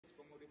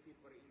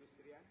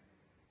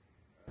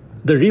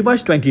The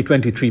revised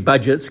 2023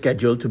 budget,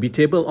 scheduled to be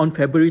tabled on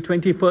February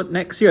 24th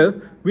next year,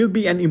 will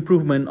be an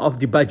improvement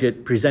of the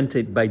budget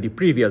presented by the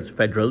previous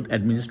federal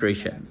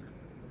administration.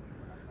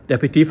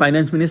 Deputy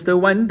Finance Minister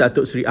 1,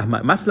 Datuk Seri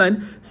Ahmad Maslan,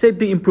 said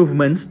the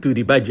improvements to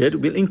the budget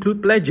will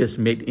include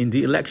pledges made in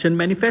the election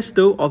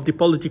manifesto of the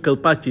political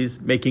parties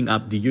making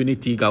up the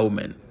unity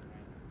government.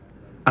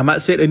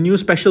 Ahmad said a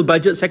new special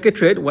budget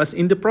secretariat was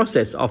in the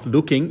process of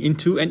looking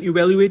into and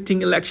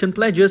evaluating election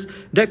pledges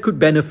that could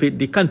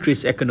benefit the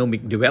country's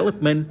economic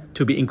development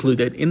to be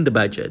included in the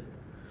budget.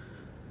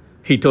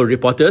 He told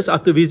reporters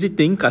after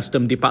visiting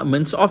Custom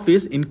Department's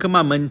office in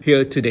Kemaman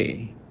here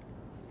today.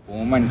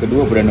 Pengumuman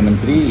kedua Perdana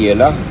Menteri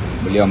ialah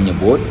beliau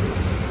menyebut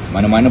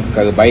mana-mana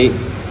perkara baik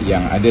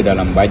yang ada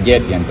dalam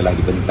bajet yang telah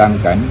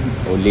dibentangkan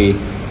oleh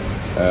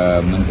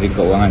Menteri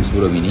Keuangan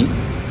sebelum ini,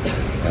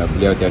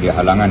 beliau tiada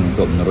halangan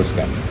untuk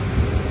meneruskan.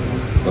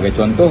 Sebagai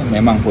contoh,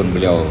 memang pun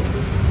beliau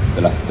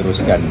telah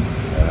teruskan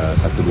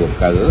satu dua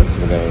perkara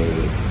sebagai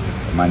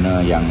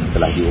mana yang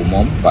telah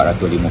diumum,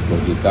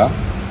 450 juta,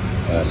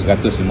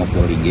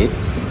 RM150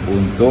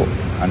 untuk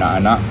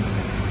anak-anak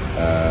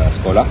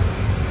sekolah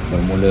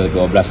bermula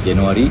 12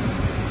 Januari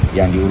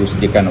yang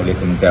diuruskan oleh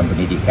Kementerian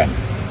Pendidikan.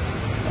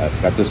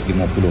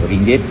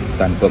 RM150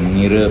 tanpa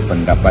mengira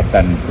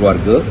pendapatan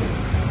keluarga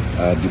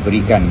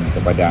diberikan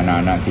kepada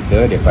anak-anak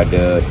kita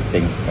daripada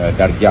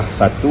darjah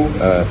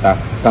 1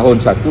 tahun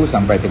 1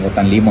 sampai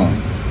tingkatan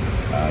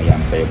 5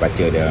 yang saya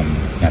baca dalam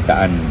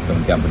kenyataan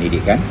Kementerian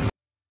Pendidikan.